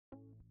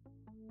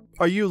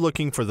Are you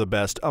looking for the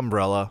best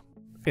umbrella?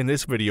 In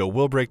this video,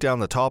 we'll break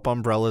down the top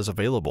umbrellas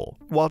available,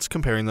 whilst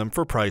comparing them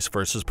for price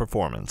versus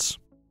performance.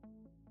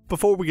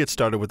 Before we get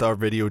started with our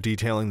video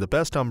detailing the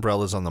best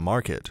umbrellas on the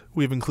market,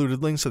 we've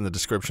included links in the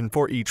description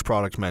for each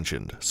product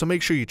mentioned, so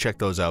make sure you check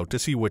those out to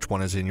see which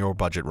one is in your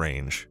budget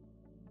range.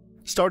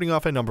 Starting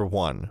off at number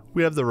 1,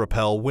 we have the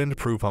Repel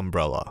Windproof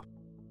Umbrella.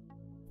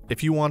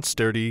 If you want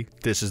sturdy,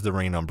 this is the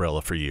rain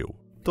umbrella for you.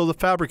 Though the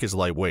fabric is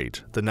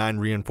lightweight, the 9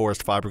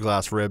 reinforced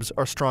fiberglass ribs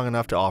are strong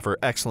enough to offer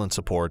excellent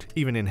support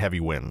even in heavy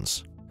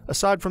winds.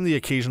 Aside from the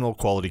occasional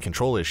quality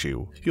control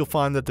issue, you'll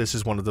find that this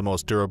is one of the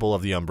most durable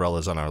of the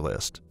umbrellas on our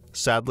list.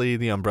 Sadly,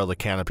 the umbrella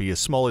canopy is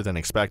smaller than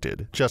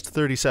expected, just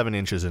 37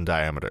 inches in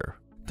diameter.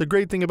 The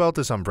great thing about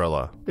this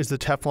umbrella is the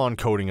Teflon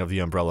coating of the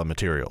umbrella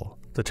material.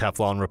 The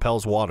Teflon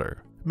repels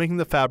water, making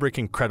the fabric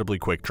incredibly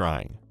quick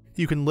drying.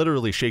 You can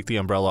literally shake the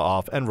umbrella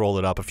off and roll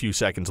it up a few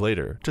seconds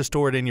later to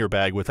store it in your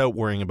bag without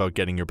worrying about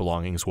getting your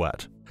belongings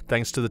wet.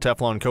 Thanks to the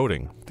Teflon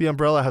coating, the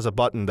umbrella has a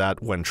button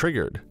that, when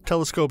triggered,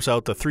 telescopes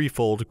out the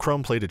 3-fold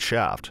chrome-plated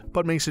shaft,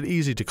 but makes it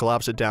easy to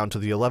collapse it down to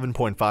the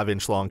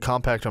 11.5-inch long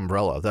compact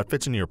umbrella that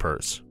fits in your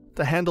purse.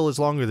 The handle is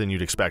longer than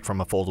you'd expect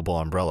from a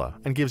foldable umbrella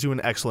and gives you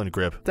an excellent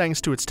grip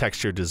thanks to its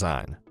textured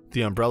design.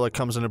 The umbrella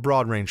comes in a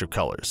broad range of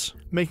colors,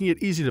 making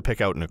it easy to pick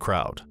out in a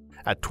crowd.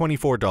 At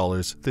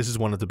 $24, this is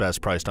one of the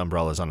best priced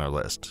umbrellas on our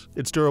list.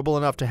 It's durable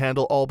enough to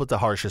handle all but the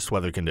harshest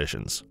weather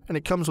conditions, and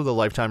it comes with a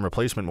lifetime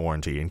replacement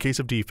warranty in case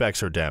of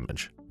defects or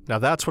damage. Now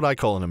that's what I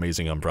call an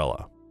amazing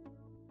umbrella.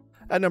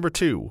 At number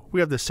 2,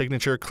 we have the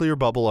signature Clear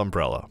Bubble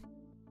Umbrella.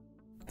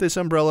 This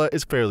umbrella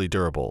is fairly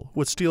durable,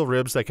 with steel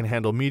ribs that can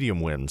handle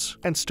medium winds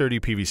and sturdy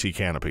PVC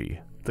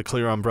canopy. The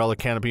clear umbrella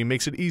canopy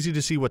makes it easy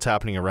to see what's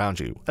happening around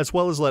you, as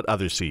well as let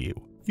others see you.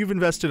 You've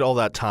invested all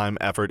that time,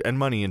 effort, and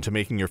money into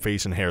making your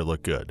face and hair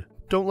look good.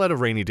 Don't let a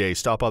rainy day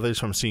stop others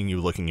from seeing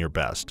you looking your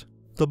best.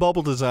 The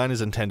bubble design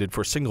is intended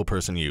for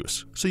single-person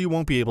use, so you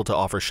won't be able to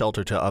offer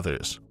shelter to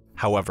others.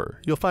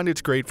 However, you'll find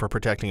it's great for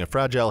protecting a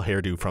fragile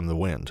hairdo from the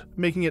wind,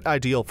 making it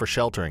ideal for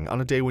sheltering on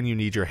a day when you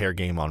need your hair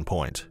game on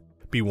point.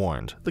 Be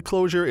warned, the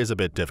closure is a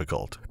bit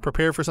difficult.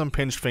 Prepare for some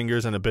pinched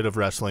fingers and a bit of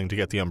wrestling to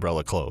get the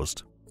umbrella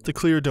closed. The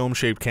clear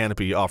dome-shaped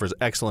canopy offers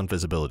excellent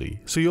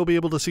visibility, so you'll be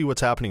able to see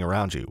what's happening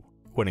around you.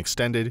 When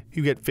extended,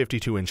 you get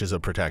 52 inches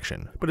of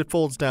protection, but it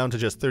folds down to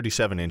just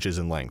 37 inches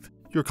in length.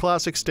 Your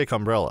classic stick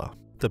umbrella.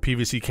 The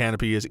PVC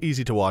canopy is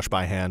easy to wash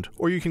by hand,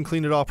 or you can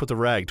clean it off with a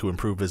rag to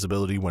improve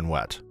visibility when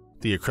wet.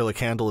 The acrylic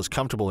handle is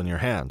comfortable in your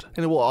hand,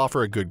 and it will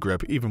offer a good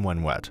grip even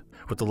when wet.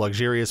 With the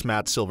luxurious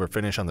matte silver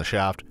finish on the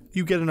shaft,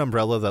 you get an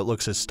umbrella that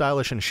looks as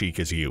stylish and chic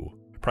as you.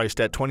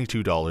 Priced at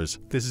 $22,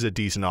 this is a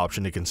decent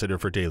option to consider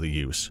for daily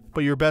use,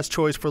 but your best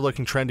choice for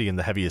looking trendy in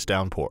the heaviest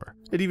downpour.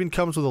 It even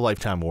comes with a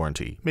lifetime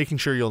warranty, making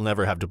sure you'll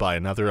never have to buy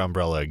another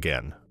umbrella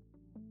again.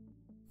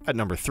 At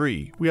number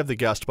 3, we have the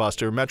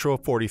GustBuster Metro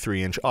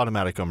 43-inch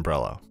Automatic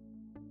Umbrella.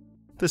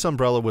 This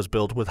umbrella was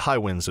built with high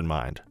winds in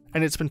mind,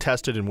 and it's been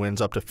tested in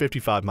winds up to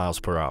 55 miles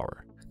per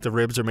hour. The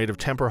ribs are made of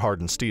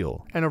temper-hardened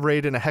steel and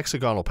arrayed in a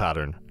hexagonal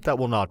pattern that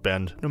will not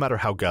bend no matter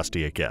how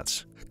gusty it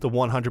gets. The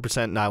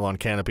 100% nylon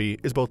canopy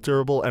is both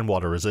durable and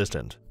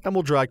water-resistant, and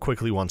will dry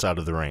quickly once out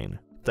of the rain.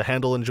 The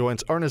handle and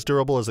joints aren't as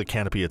durable as the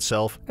canopy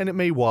itself, and it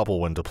may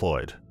wobble when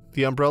deployed.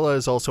 The umbrella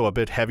is also a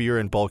bit heavier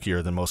and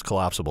bulkier than most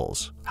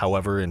collapsibles.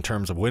 However, in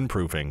terms of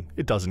windproofing,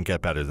 it doesn't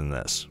get better than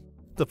this.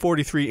 The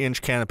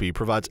 43-inch canopy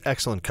provides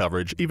excellent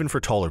coverage even for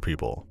taller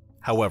people.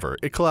 However,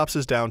 it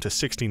collapses down to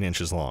 16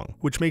 inches long,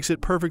 which makes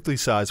it perfectly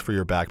sized for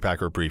your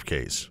backpack or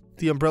briefcase.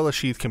 The umbrella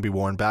sheath can be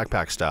worn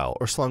backpack style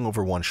or slung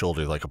over one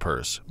shoulder like a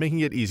purse, making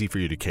it easy for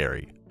you to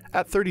carry.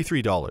 At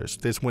 $33,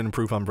 this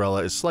windproof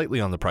umbrella is slightly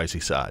on the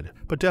pricey side,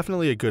 but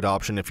definitely a good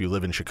option if you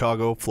live in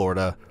Chicago,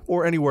 Florida,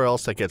 or anywhere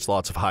else that gets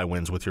lots of high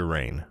winds with your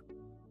rain.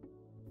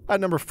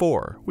 At number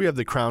 4, we have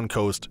the Crown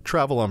Coast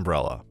Travel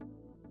Umbrella.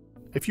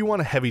 If you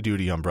want a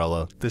heavy-duty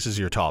umbrella, this is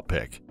your top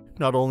pick.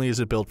 Not only is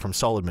it built from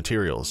solid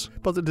materials,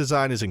 but the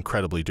design is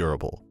incredibly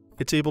durable.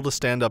 It's able to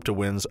stand up to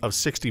winds of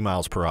 60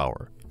 miles per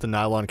hour. The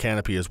nylon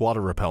canopy is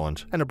water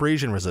repellent and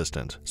abrasion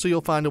resistant, so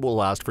you'll find it will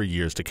last for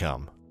years to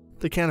come.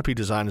 The canopy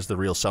design is the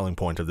real selling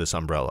point of this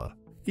umbrella.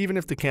 Even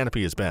if the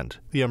canopy is bent,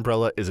 the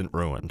umbrella isn't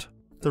ruined.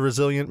 The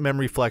resilient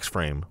memory flex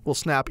frame will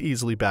snap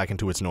easily back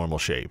into its normal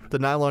shape. The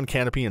nylon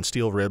canopy and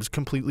steel ribs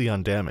completely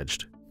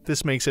undamaged.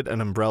 This makes it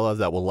an umbrella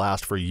that will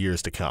last for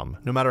years to come,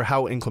 no matter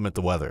how inclement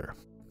the weather.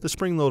 The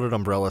spring-loaded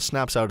umbrella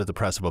snaps out at the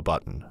press of a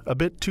button, a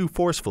bit too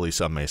forcefully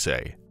some may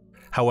say.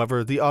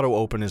 However, the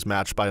auto-open is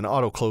matched by an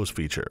auto-close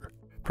feature.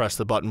 Press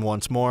the button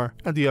once more,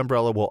 and the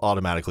umbrella will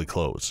automatically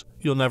close.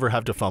 You'll never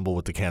have to fumble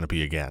with the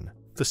canopy again.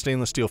 The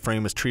stainless steel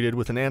frame is treated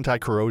with an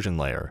anti-corrosion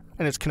layer,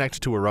 and it's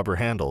connected to a rubber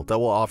handle that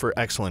will offer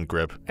excellent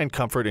grip and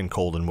comfort in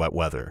cold and wet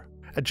weather.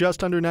 At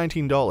just under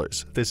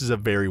 $19, this is a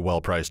very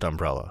well-priced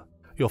umbrella.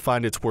 You'll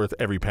find it's worth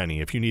every penny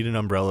if you need an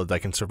umbrella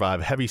that can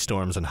survive heavy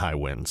storms and high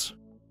winds.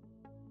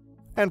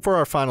 And for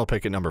our final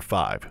pick at number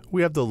 5,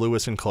 we have the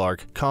Lewis &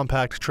 Clark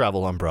Compact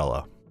Travel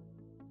Umbrella.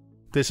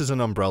 This is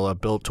an umbrella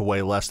built to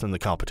weigh less than the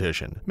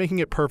competition, making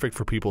it perfect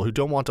for people who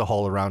don't want to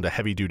haul around a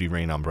heavy-duty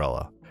rain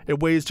umbrella. It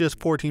weighs just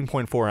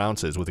 14.4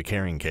 ounces with a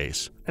carrying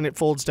case, and it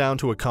folds down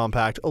to a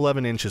compact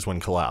 11 inches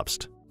when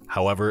collapsed.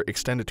 However,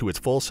 extend it to its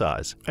full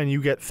size, and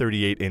you get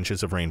 38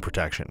 inches of rain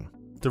protection.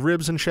 The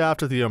ribs and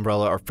shaft of the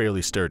umbrella are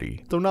fairly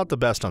sturdy, though not the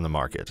best on the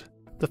market.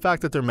 The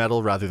fact that they're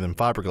metal rather than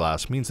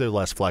fiberglass means they're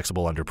less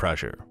flexible under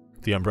pressure.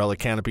 The umbrella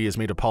canopy is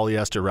made of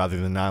polyester rather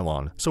than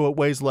nylon, so it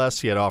weighs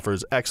less yet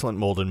offers excellent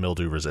mold and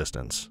mildew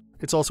resistance.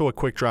 It's also a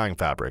quick drying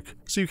fabric,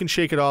 so you can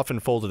shake it off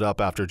and fold it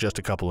up after just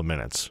a couple of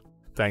minutes.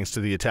 Thanks to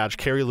the attached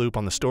carry loop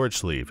on the storage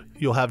sleeve,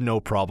 you'll have no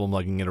problem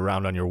lugging it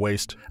around on your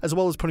waist, as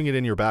well as putting it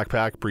in your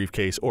backpack,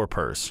 briefcase, or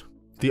purse.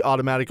 The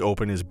automatic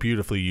open is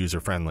beautifully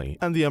user-friendly,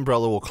 and the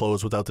umbrella will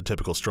close without the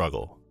typical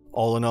struggle.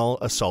 All in all,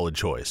 a solid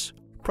choice.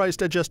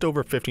 Priced at just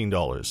over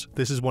 $15,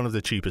 this is one of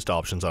the cheapest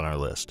options on our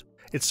list.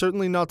 It's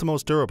certainly not the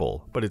most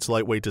durable, but its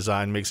lightweight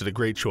design makes it a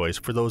great choice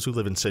for those who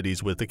live in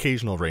cities with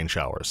occasional rain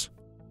showers.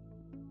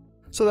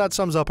 So that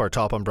sums up our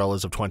top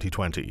umbrellas of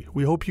 2020.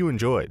 We hope you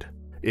enjoyed.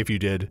 If you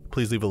did,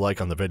 please leave a like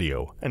on the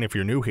video, and if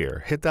you're new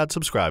here, hit that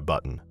subscribe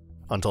button.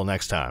 Until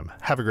next time,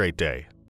 have a great day.